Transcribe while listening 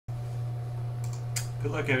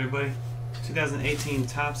Good luck, everybody. 2018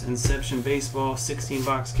 Topps Inception Baseball 16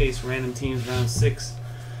 box case, random teams, round 6.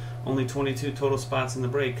 Only 22 total spots in the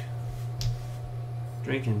break.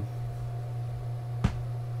 Drinking.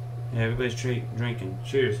 Yeah, everybody's drinking.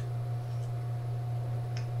 Cheers.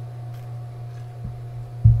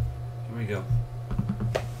 Here we go.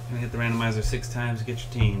 Gonna hit the randomizer 6 times to get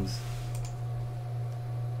your teams.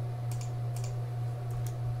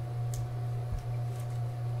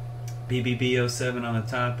 BBB07 on the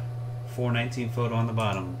top, 419 photo on the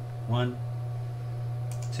bottom. 1,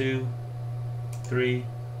 2, 3,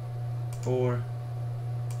 4,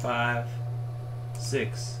 5,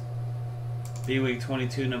 6. B-Wig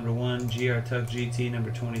 22 number 1, GR Tuck GT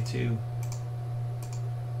number 22.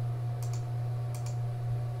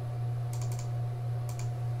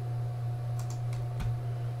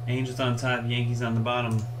 Angels on top, Yankees on the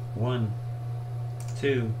bottom. 1,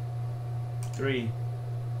 2, 3,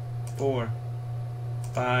 4,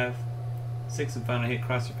 5, 6, and final hit.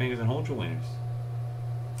 Cross your fingers and hold your winners.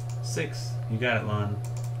 6, you got it, Lon.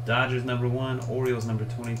 Dodgers number 1, Orioles number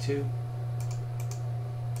 22.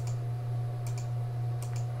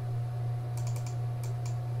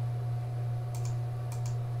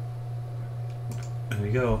 There we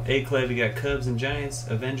go. A-Club, you got Cubs and Giants,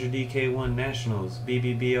 Avenger DK1 Nationals,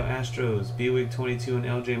 BBBO Astros, B-Wig 22 and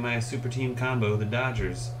LJ Maya Super Team Combo, the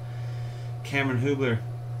Dodgers. Cameron Hubler,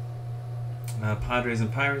 Padres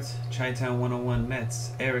and Pirates, Chi-Town 101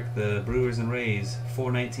 Mets, Eric, the Brewers and Rays,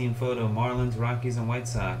 419 photo, Marlins, Rockies and White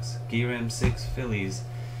Sox, Giram 6 Phillies,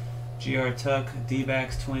 GR Tuck,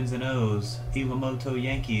 D-backs, Twins and O's, Iwamoto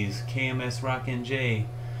Yankees, KMS Rockin' J,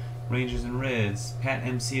 Rangers and Reds, Pat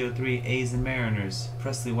MC03 A's and Mariners,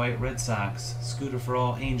 Presley White Red Sox, Scooter for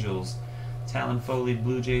All Angels, Talon Foley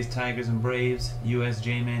Blue Jays, Tigers and Braves, US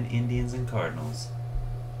J-Man Indians and Cardinals.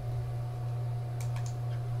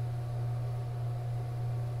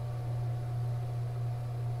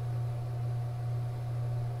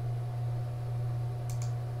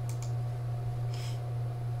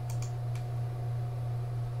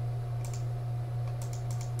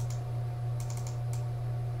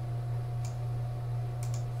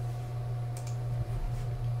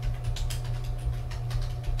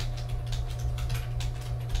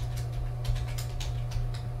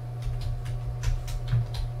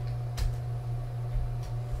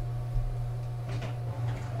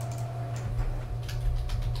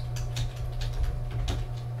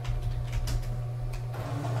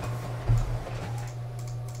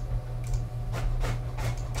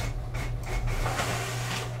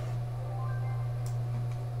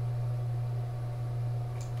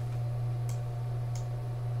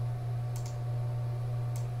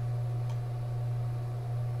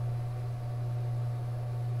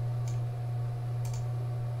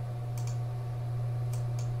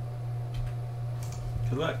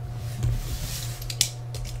 Good luck.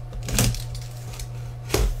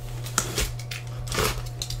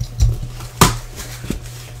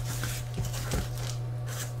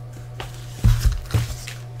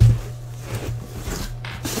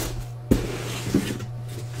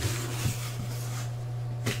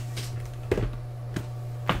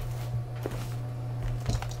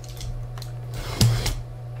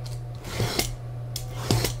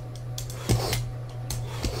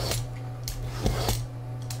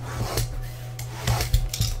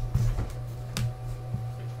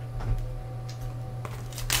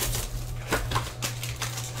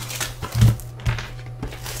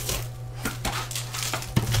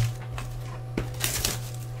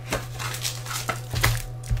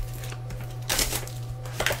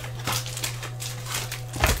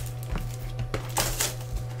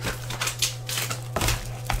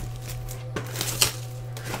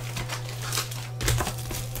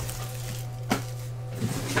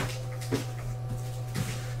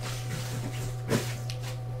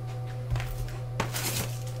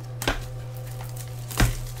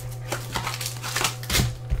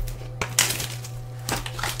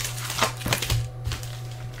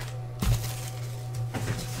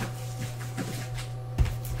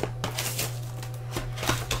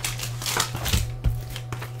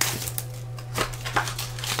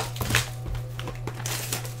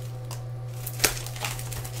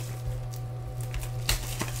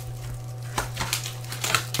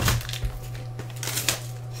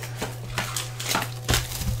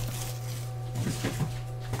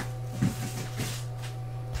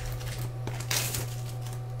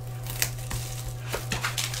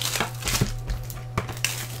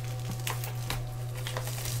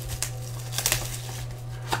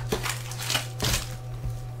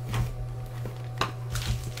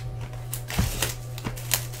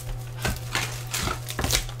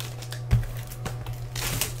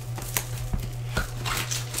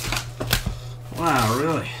 Wow,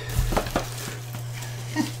 really?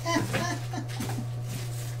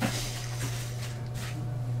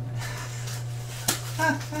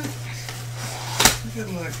 Good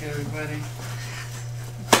luck, everybody.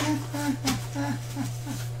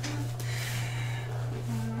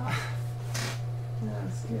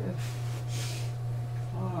 That's good.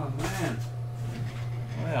 Oh, man.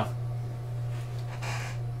 Well.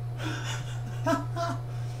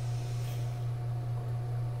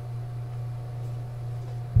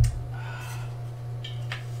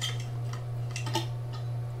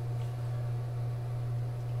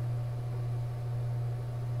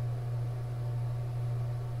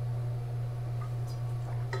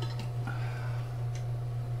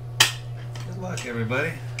 Good luck,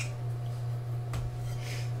 everybody.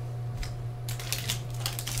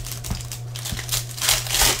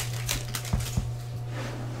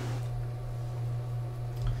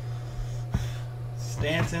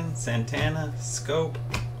 Stanton, Santana, Scope,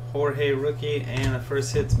 Jorge rookie, and the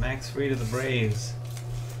first hit's Max Fried of the Braves.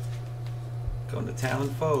 Going to Talon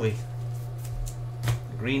Foley.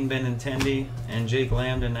 Green Benintendi and Jake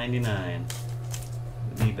Lambda 99.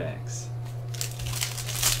 The D-backs.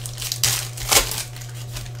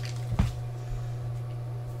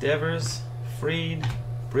 Devers, Fried,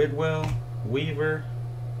 Bridwell, Weaver,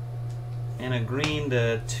 and a green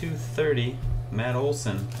to 230. Matt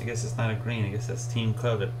Olson. I guess it's not a green. I guess that's team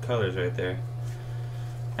colors right there.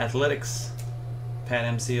 Athletics. Pat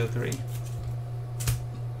MC03.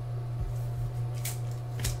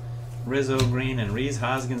 Rizzo green and Rhys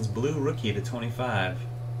Hoskins blue rookie to 25.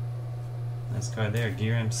 Nice card there.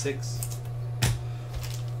 Gear M6.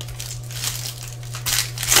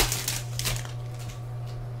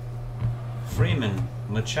 Freeman,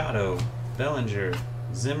 Machado, Bellinger,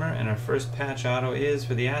 Zimmer, and our first patch auto is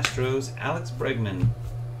for the Astros, Alex Bregman.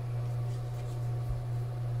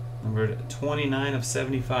 Numbered 29 of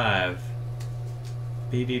 75.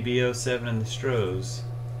 BBB07 in the Stros.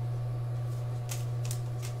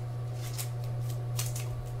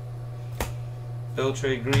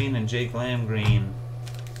 Beltre green and Jake Lamb green.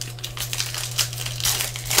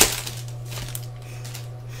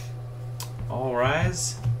 All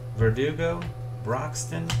Rise, Verdugo,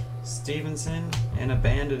 Broxton, Stevenson, and a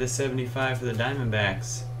band of 75 for the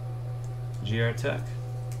Diamondbacks. G.R. Tuck.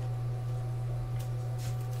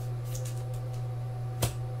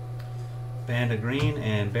 Band of green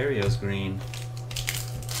and Barrios green.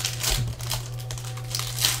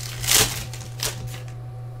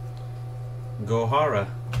 Gohara,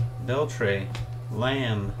 Beltre,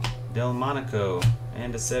 Lamb, Delmonico,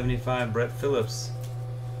 and a 75 Brett Phillips.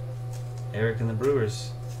 Eric and the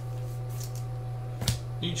Brewers.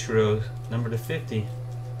 Ichiro, number to 50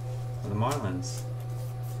 for the Marlins.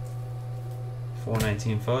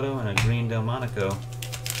 419 photo and a green Delmonico.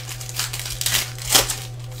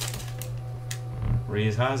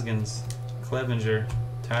 Rhys Hoskins, Clevenger,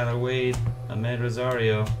 Tyler Wade, Ahmed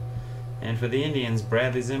Rosario, and for the Indians,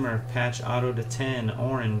 Bradley Zimmer, patch auto to 10,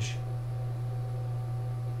 orange.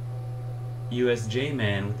 USJ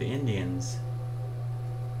Man with the Indians.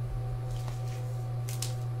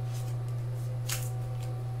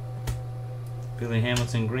 Billy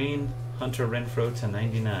Hamilton green, Hunter Renfroe to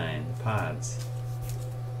 99, Pods.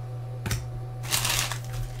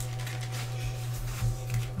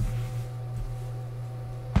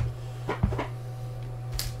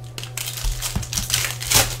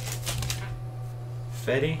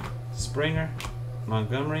 Fetty, Springer,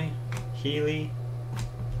 Montgomery, Healy,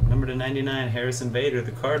 number to 99, Harrison Bader, the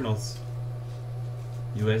Cardinals.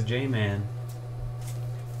 USJ Man.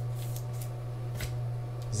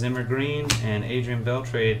 Zimmer green and Adrian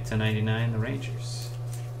Beltre to 99, the Rangers.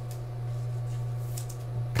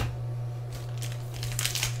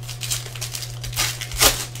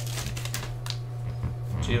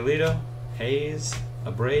 Giolito, Hayes,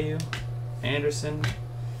 Abreu, Anderson.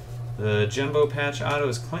 The jumbo patch auto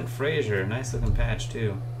is Clint Frazier. Nice looking patch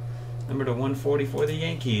too. Number to 140 for the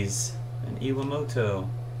Yankees. And Iwamoto.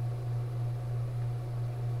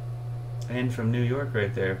 And from New York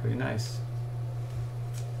right there. Pretty nice.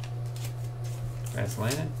 That's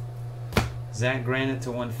Landon. Zach Granite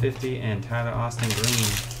to 150 and Tyler Austin green.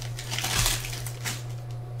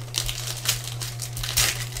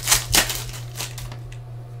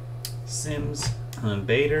 Sims,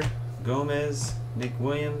 Bader, Gomez, Nick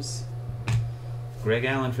Williams, Greg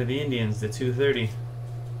Allen for the Indians, the 230.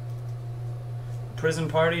 Prison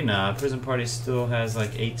Party? Nah, Prison Party still has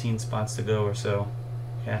like 18 spots to go or so.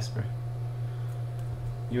 Casper.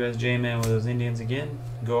 USJ Man with those Indians again.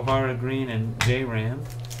 Gohara green and J-Ram.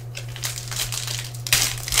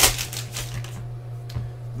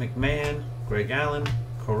 McMahon, Greg Allen,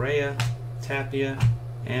 Correa, Tapia.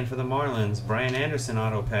 And for the Marlins, Brian Anderson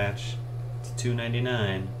auto patch to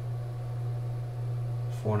 $2.99.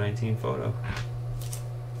 419 photo.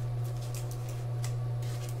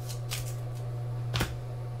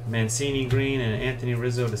 Mancini green and Anthony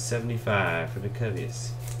Rizzo to 75 for the Cubbies.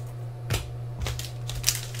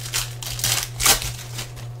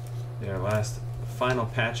 Their last final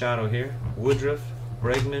patch auto here. Woodruff,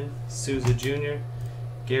 Bregman, Souza Jr.,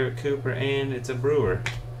 Garrett Cooper, and it's a Brewer.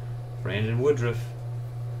 Brandon Woodruff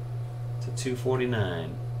to $2.49.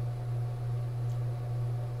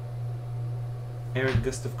 Eric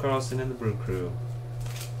Gustav Carlson and the Brew Crew.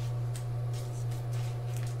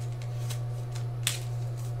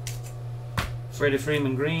 Freddie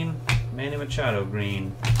Freeman green, Manny Machado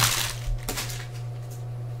green.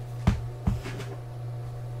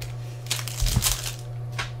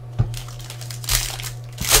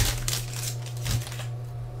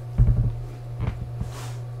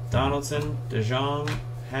 Donaldson, DeJong,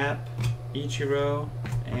 Happ, Ichiro,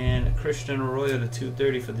 and Christian Arroyo to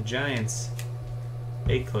 230 for the Giants.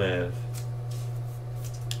 Aklev.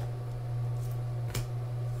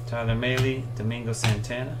 Tyler Mahle, Domingo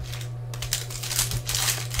Santana.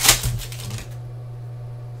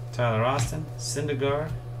 Tyler Austin,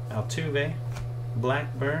 Syndergaard, Altuve,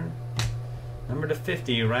 Blackburn. Number to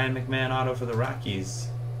 50, Ryan McMahon auto for the Rockies.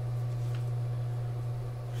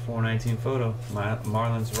 419 photo,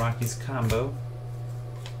 Marlins Rockies combo.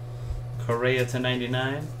 Correa to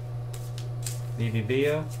 99, Vivi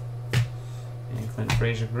Bio, and Clint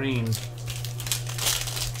Frazier green.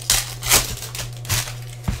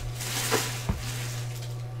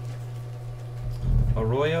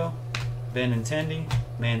 Arroyo, Benintendi,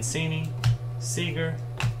 Mancini, Seager,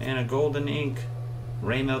 and a golden ink,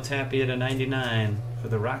 Raymel Tapia to 99 for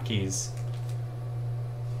the Rockies.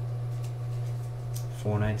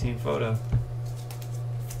 419 photo.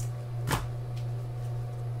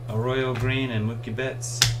 Arroyo green and Mookie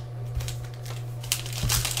Betts.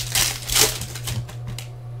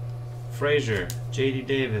 Frazier, J.D.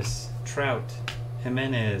 Davis, Trout,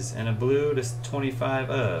 Jimenez, and a blue to 25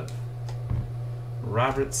 of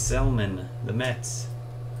Robert Selman, the Mets.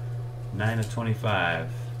 9 of 25.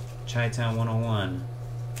 Chi-Town 101.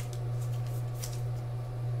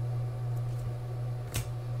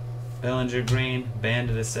 Bellinger green,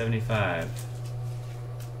 Banda to 75.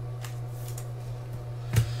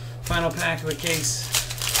 Final pack of the case.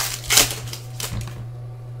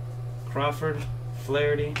 Crawford,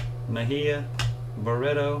 Flaherty, Mejia,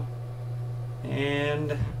 Barreto,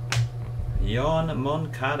 and Yoan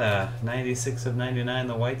Moncada, 96 of 99,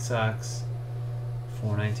 the White Sox.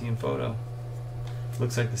 419 photo.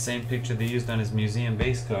 Looks like the same picture they used on his museum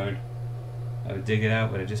base card. I would dig it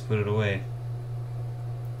out, but I just put it away.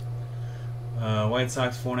 White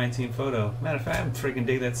Sox 419 photo. Matter of fact, I'm freaking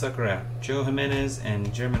dig that sucker out. Joe Jimenez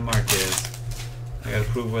and German Marquez. I gotta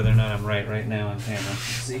prove whether or not I'm right now on camera. Let's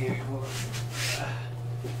see here. Hold on.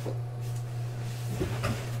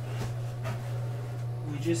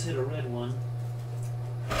 We just hit a red one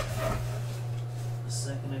a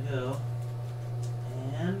second ago.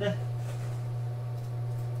 And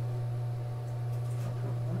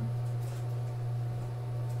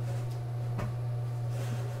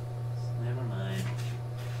never mind.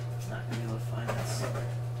 Not gonna be able to find that sucker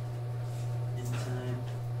in time.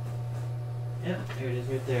 Yep, there it is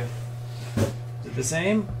right there. Is it the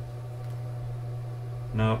same?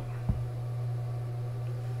 Nope.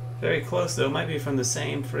 Very close though. It might be from the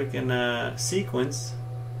same freaking sequence.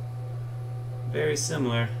 Very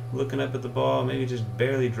similar. Looking up at the ball, maybe just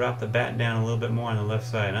barely drop the bat down a little bit more on the left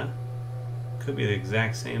side, huh? Could be the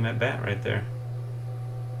exact same at bat right there.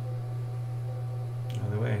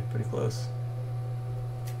 Either way, pretty close.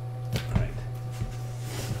 Alright.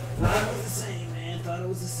 Thought it was the same, man. Thought it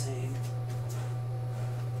was the same.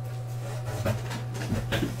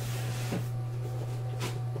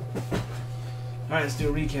 Alright, let's do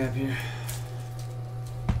a recap here.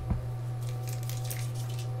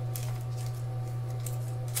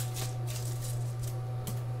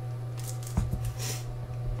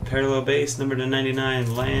 Parallel base, number to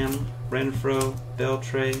 99, Lamb, Renfro,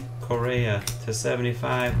 Beltre, Correa. To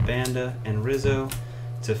 75, Banda and Rizzo.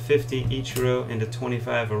 To 50, Ichiro. And to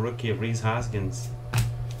 25, a rookie of Rhys Hoskins.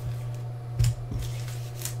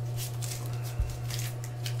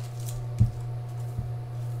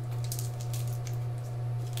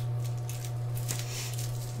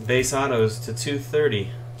 Base autos to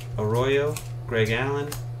 230, Arroyo, Greg Allen,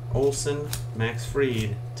 Olson, Max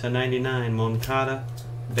Fried. To 99, Moncada,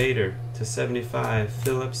 Bader. To 75,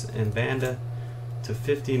 Phillips and Banda. To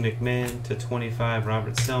 50, McMahon. To 25,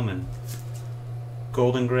 Robert Selman.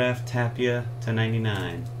 Golden Graph, Tapia to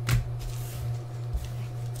 99.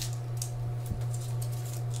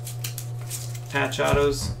 Patch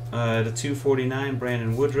autos, to 249,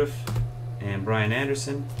 Brandon Woodruff and Brian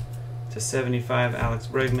Anderson. To 75, Alex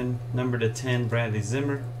Bregman. Number to 10, Bradley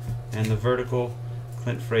Zimmer. And the vertical,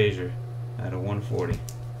 Clint Frazier at a 140.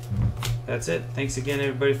 That's it. Thanks again,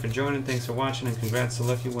 everybody, for joining. Thanks for watching, and congrats to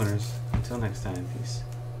lucky winners. Until next time, peace.